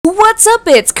What's up?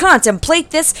 It's Contemplate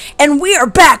This, and we are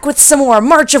back with some more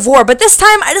March of War. But this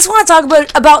time, I just want to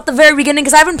talk about the very beginning,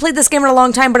 because I haven't played this game in a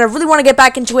long time, but I really want to get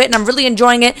back into it, and I'm really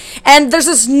enjoying it. And there's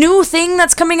this new thing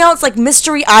that's coming out. It's like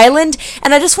Mystery Island,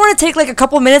 and I just want to take like a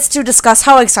couple minutes to discuss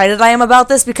how excited I am about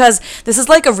this, because this is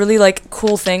like a really like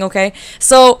cool thing. Okay,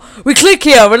 so we click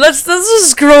here, but let's just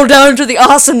scroll down to the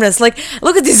awesomeness. Like,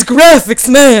 look at these graphics,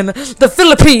 man. The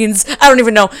Philippines. I don't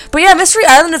even know, but yeah, Mystery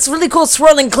Island. It's really cool.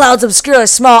 Swirling clouds obscure a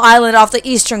small island off the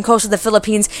eastern coast of the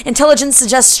Philippines. Intelligence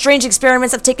suggests strange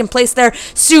experiments have taken place there.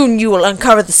 Soon you will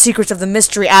uncover the secrets of the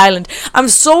Mystery Island. I'm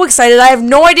so excited. I have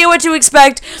no idea what to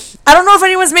expect. I don't know if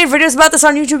anyone's made videos about this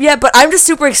on YouTube yet, but I'm just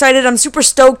super excited. I'm super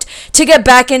stoked to get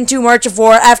back into March of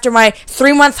War. After my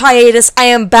 3-month hiatus, I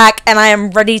am back and I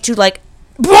am ready to like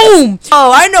boom!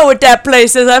 Oh, I know what that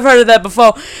place is. I've heard of that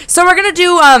before. So we're gonna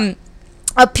do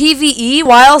a PvE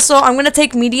while, so I'm gonna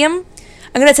take medium.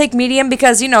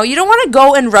 Because, you know, you don't want to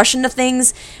go and rush into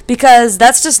things, because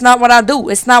that's just not what I do.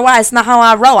 It's not how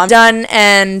I roll. I'm done,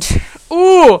 and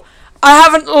ooh, I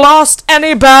haven't lost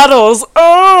any battles.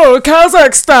 Oh,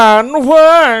 Kazakhstan,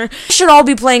 why? We should all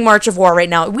be playing March of War right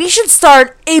now. We should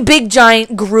start a big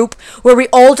giant group where we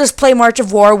all just play March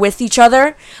of War with each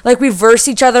other. Like, we verse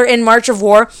each other in March of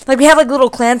War. Like, we have like little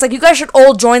clans. Like, you guys should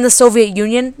all join the Soviet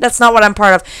Union. That's not what I'm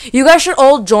part of. You guys should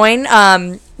all join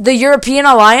the European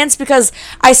Alliance, because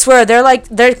I swear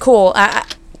they're cool.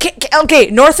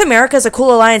 Okay, North America is a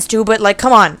cool alliance too, but like,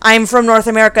 come on, I'm from North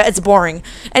America, it's boring.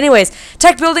 Anyways,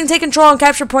 tech building, take control and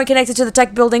capture point connected to the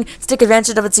tech building to take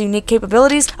advantage of its unique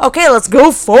capabilities. Okay, let's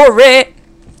go for it.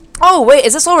 Oh wait,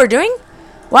 is this all we're doing?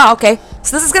 Wow, okay,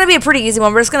 so this is gonna be a pretty easy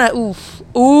one. We're just gonna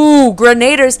ooh,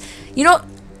 grenaders. You know,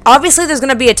 obviously there's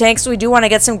gonna be a tank, so we do want to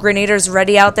get some grenaders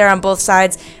ready out there on both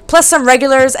sides, plus some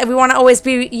regulars, and we want to always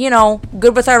be, you know,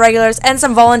 good with our regulars, and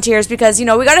some volunteers, because, you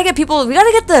know, we gotta get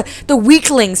the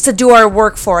weaklings to do our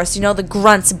work for us, you know, the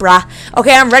grunts, brah.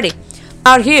 Okay, I'm ready.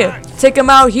 Out here, take them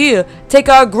out here, take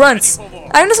our grunts.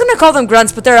 I'm just gonna call them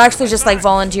grunts, but they're actually just like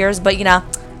volunteers. But you know,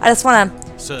 I just want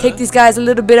to take these guys a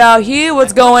little bit out here.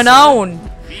 What's going on?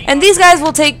 And these guys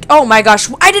will take... Oh my gosh,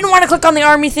 I didn't want to click on the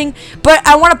army thing, but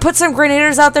I want to put some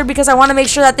grenaders out there, because I want to make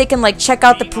sure that they can like check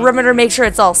out the perimeter, make sure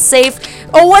it's all safe.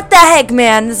 Oh, what the heck,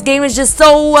 man? This game is just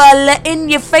so in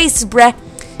your face, bruh.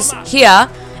 Here,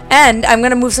 and I'm going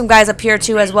to move some guys up here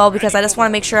too as well, because I just want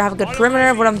to make sure I have a good perimeter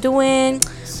of what I'm doing.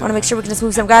 I want to make sure we can just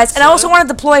move some guys. And I also want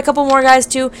to deploy a couple more guys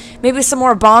too, maybe some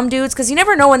more bomb dudes, because you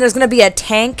never know when there's going to be a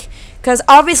tank. Because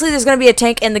obviously there's going to be a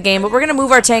tank in the game, but we're going to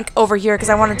move our tank over here, because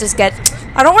I want to just get...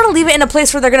 I don't want to leave it in a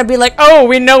place where they're going to be like, oh,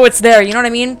 we know it's there, you know what I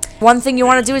mean? One thing you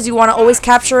want to do is you want to always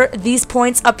capture these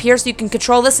points up here so you can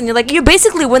control this, and you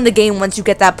basically win the game once you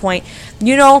get that point.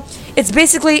 You know, it's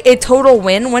basically a total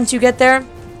win once you get there.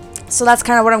 So that's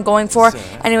kind of what I'm going for.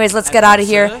 Anyways, let's get out of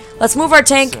here. Let's move our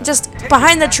tank just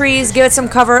behind the trees, give it some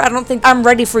cover. I don't think I'm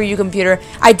ready for you, computer.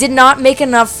 I did not make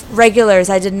enough regulars.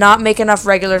 I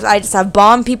just have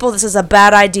bomb people. This is a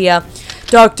bad idea.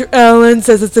 Dr. Allen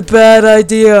says it's a bad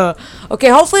idea. Okay,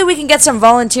 hopefully we can get some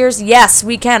volunteers. Yes,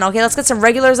 we can. Okay, let's get some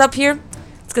regulars up here.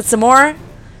 Let's get some more.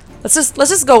 Let's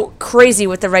just go crazy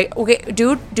with the Okay,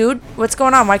 dude, what's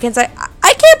going on? Why can't I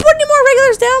can't put any more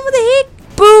regulars down. What the heck?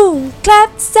 Boom,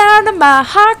 clap, the sound of my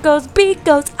heart goes, beat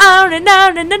goes on and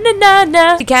on and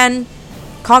on. We can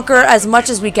conquer as much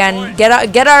as we can.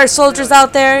 Get our soldiers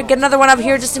out there. Get another one up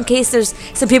here just in case there's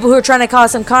some people who are trying to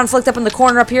cause some conflict up in the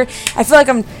corner up here. I feel like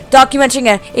I'm documenting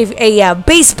a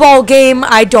baseball game.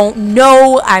 I don't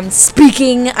know. I'm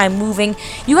speaking. I'm moving.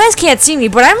 You guys can't see me,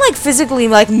 but I'm like physically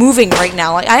like moving right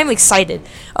now. Like, I am excited.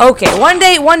 Okay, one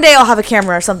day I'll have a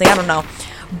camera or something. I don't know.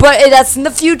 But that's in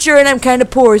the future, and I'm kind of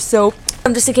poor, so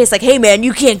I'm just in case, like, hey man,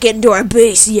 you can't get into our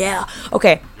base, yeah.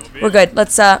 Okay, we're good.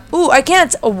 Let's, ooh, I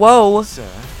can't, whoa.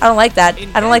 I don't like that.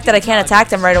 I don't like that I can't attack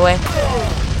them right away.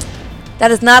 That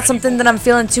is not something that I'm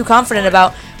feeling too confident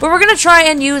about. But we're gonna try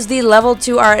and use the level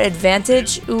to our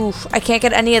advantage. Ooh, I can't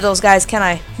get any of those guys, can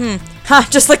I? Ha,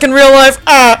 just like in real life.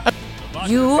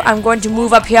 I'm going to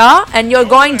move up here, and you're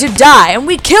going to die. And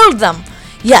we killed them.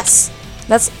 Yes,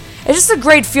 it's just a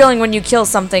great feeling when you kill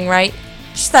something, right?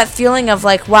 Just that feeling of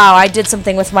like, wow, I did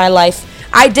something with my life.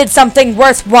 I did something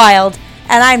worthwhile,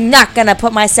 and I'm not gonna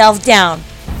put myself down.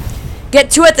 Get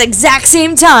to it at the exact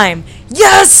same time.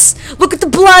 Yes! Look at the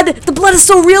blood. The blood is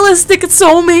so realistic. It's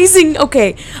so amazing.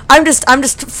 Okay, I'm just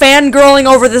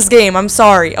fangirling over this game. I'm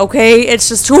sorry, okay? It's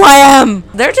just who I am.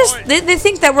 They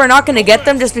think that we're not gonna get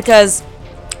them just because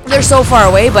they're so far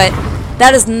away, but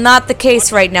that is not the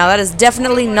case right now. That is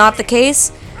definitely not the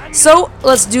case. So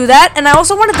let's do that, and I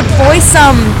also want to deploy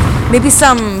some maybe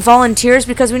some volunteers,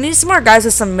 because we need some more guys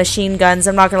with some machine guns.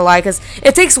 I'm not gonna lie, because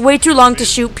it takes way too long to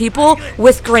shoot people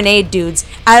with grenade dudes.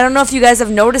 I don't know if you guys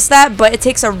have noticed that, but it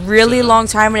takes a really long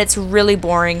time and it's really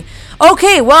boring.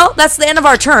 Okay, well, that's the end of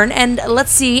our turn, and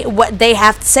let's see what they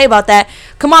have to say about that.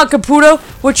 Come on, Caputo.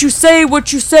 What you say,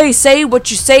 say what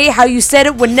you say, how you said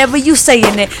it whenever you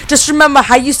saying it. Just remember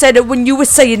how you said it when you were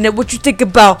saying it, what you think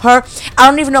about her. I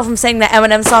don't even know if I'm saying that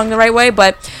Eminem song the right way,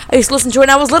 but I used to listen to it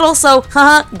when I was little, so,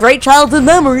 haha, great childhood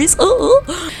memories. Get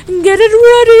it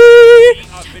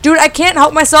ready. Dude, I can't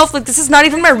help myself. Like, this is not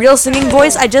even my real singing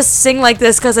voice. I just sing like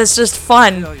this because it's just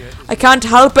fun. I can't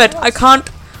help it. I can't.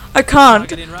 I've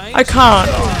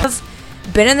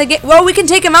been in the game. Well, we can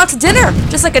take him out to dinner,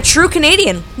 just like a true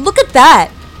Canadian. Look at that.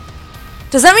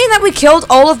 Does that mean that we killed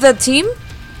all of the team?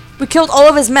 We killed all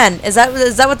of his men. Is that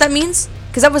what that means?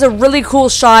 Because that was a really cool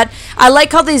shot. I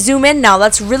like how they zoom in now.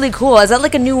 That's really cool. Is that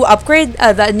like a new upgrade,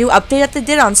 the new update that they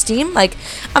did on Steam? Like,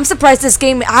 I'm surprised this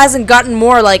game hasn't gotten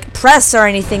more like press or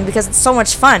anything because it's so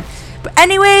much fun. But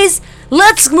anyways,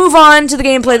 let's move on to the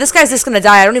gameplay. This guy's just gonna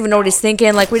die. I don't even know what he's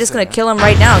thinking. Like, we're just gonna kill him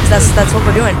right now because that's what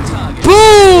we're doing.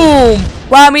 Boom!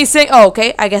 Wow, me saying, oh,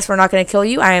 okay. I guess we're not gonna kill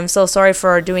you. I am so sorry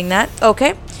for doing that.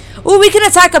 Okay. Ooh, we can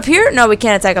attack up here. No, we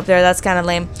can't attack up there. That's kind of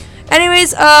lame.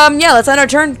 Anyways, yeah, let's end our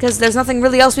turn because there's nothing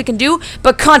really else we can do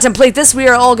but contemplate this. We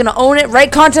are all gonna own it, right,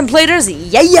 contemplators?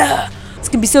 Yeah! It's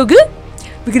gonna be so good.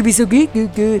 We're gonna be so good,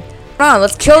 good. On,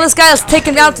 let's kill this guy. Let's take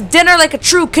him out to dinner like a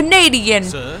true Canadian.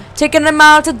 Sir? Taking him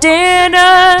out to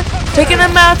dinner. Taking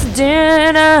him out to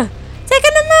dinner.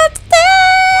 Taking him out to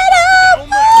dinner.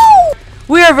 Woo!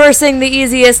 We are versing the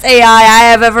easiest AI I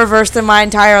have ever versed in my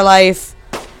entire life.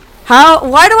 How?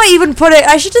 Why do I even put it?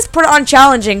 I should just put it on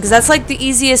challenging because that's like the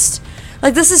easiest.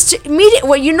 Like, this is medium.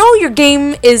 Well, you know your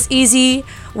game is easy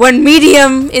when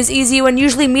medium is easy. When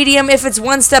usually medium, if it's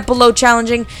one step below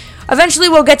challenging. Eventually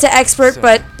we'll get to expert,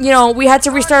 but, you know, we had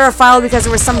to restart our file because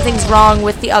there were some things wrong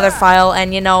with the other file,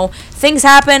 and, you know, things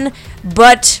happen,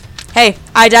 but, hey,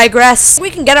 I digress. We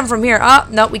can get him from here. Oh,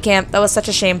 no, we can't. That was such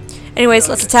a shame. Anyways,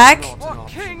 let's attack.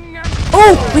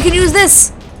 Oh, we can use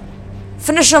this.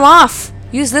 Finish him off.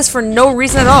 Use this for no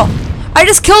reason at all. I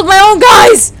just killed my own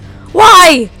guys.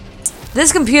 Why?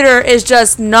 This computer is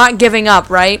just not giving up,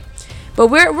 right? But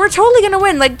we're totally gonna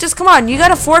win. Like, just come on. You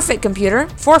gotta forfeit, computer.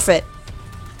 Forfeit.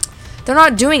 They're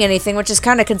not doing anything, which is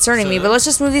kind of concerning me. But let's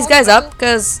just move these guys up,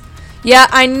 because... Yeah,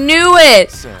 I knew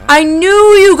it! I knew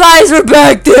you guys were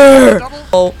back there!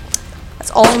 Oh, that's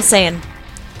all I'm saying.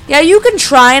 Yeah, you can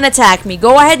try and attack me.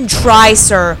 Go ahead and try,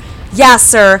 sir. Yeah,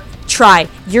 sir. Try.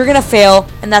 You're gonna fail,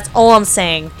 and that's all I'm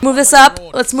saying. Move this up.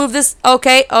 Let's move this...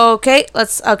 Okay.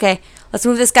 Let's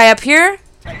move this guy up here,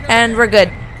 and we're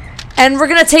good. And we're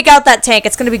going to take out that tank.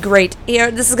 It's going to be great.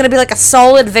 Here, this is going to be like a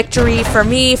solid victory for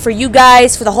me, for you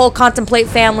guys, for the whole Contemplate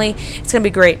family. It's going to be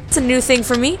great. It's a new thing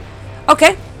for me.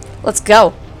 Okay, let's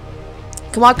go.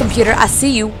 Come on, computer. I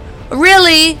see you.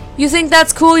 Really? You think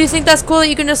that's cool? You think that's cool that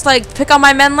you can just, like, pick on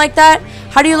my men like that?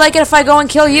 How do you like it if I go and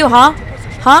kill you, huh?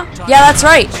 Huh? Yeah, that's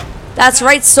right. That's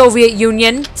right, Soviet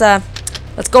Union.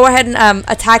 Let's go ahead and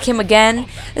attack him again.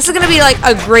 This is going to be like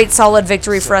a great solid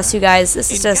victory for us, you guys. This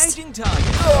is just...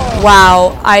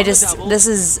 Wow. This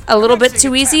is a little bit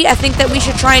too easy. I think that we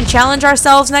should try and challenge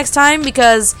ourselves next time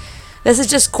because this is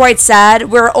just quite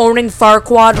sad. We're owning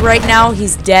Farquaad right now.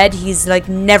 He's dead. He's like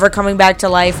never coming back to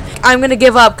life. I'm going to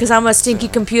give up because I'm a stinky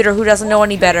computer who doesn't know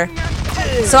any better.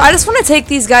 So I just want to take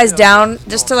these guys down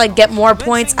just to like get more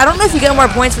points. I don't know if you get more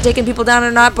points for taking people down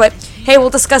or not, but hey, we'll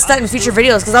discuss that in future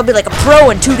videos because I'll be like a pro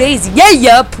in 2 days.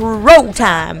 Yeah, pro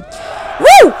time.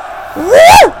 Woo!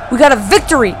 Woo! We got a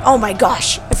victory. Oh my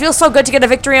gosh. It feels so good to get a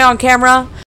victory on camera.